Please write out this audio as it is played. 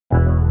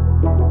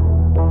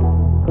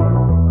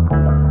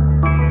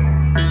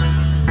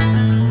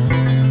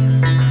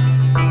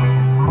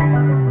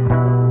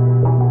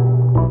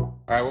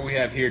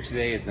have here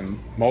today is the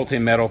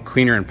multi-metal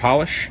cleaner and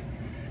polish.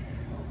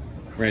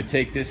 We're going to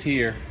take this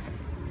here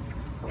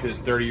to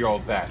this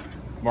 30-year-old vat.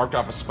 Marked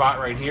off a spot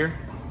right here.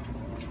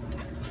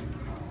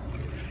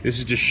 This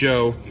is to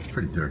show... It's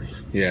pretty dirty.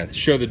 Yeah, to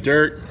show the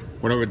dirt,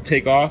 what it would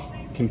take off,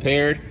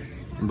 compared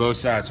on both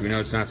sides, so we know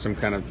it's not some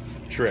kind of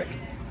trick.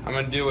 I'm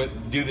going to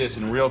do this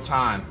in real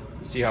time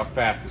to see how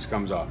fast this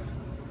comes off.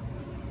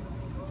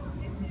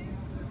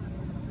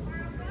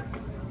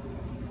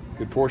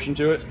 Good portion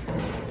to it.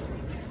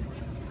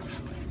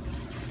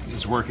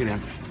 Just work it in.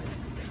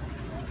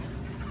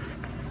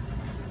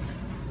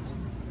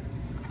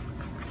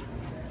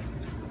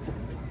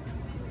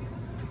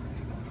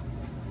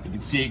 You can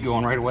see it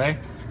going right away.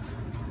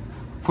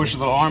 Push a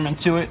little arm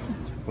into it.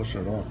 Push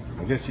it off.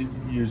 I guess you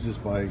use this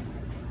by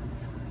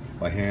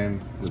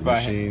hand, with by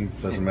machine.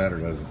 hand. Doesn't matter,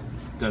 does it?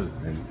 Doesn't.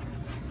 And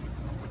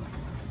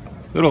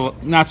Little,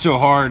 not so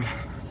hard,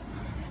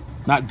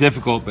 not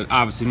difficult, but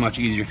obviously much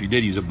easier if you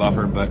did use a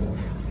buffer. But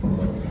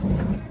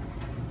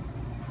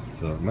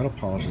the metal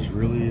polish is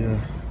really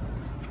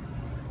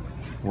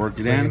work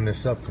it cleaning in.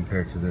 this up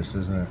compared to this,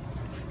 isn't it?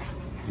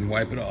 And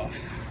wipe it off.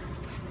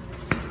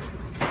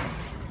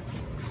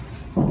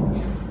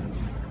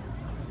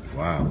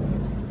 Wow.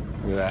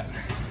 Look at that.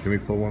 Can we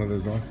pull one of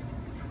those on?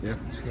 Yep.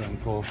 Let's go ahead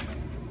and pull.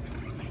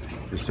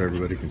 Just so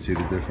everybody can see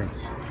the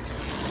difference.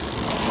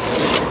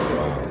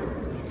 Wow.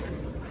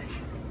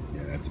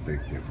 Yeah, that's a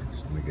big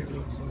difference. Let me get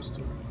real close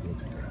to it.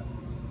 Look at that.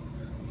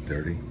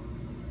 Dirty,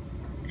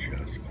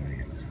 just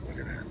cleans. Look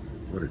at that.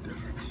 What a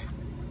difference.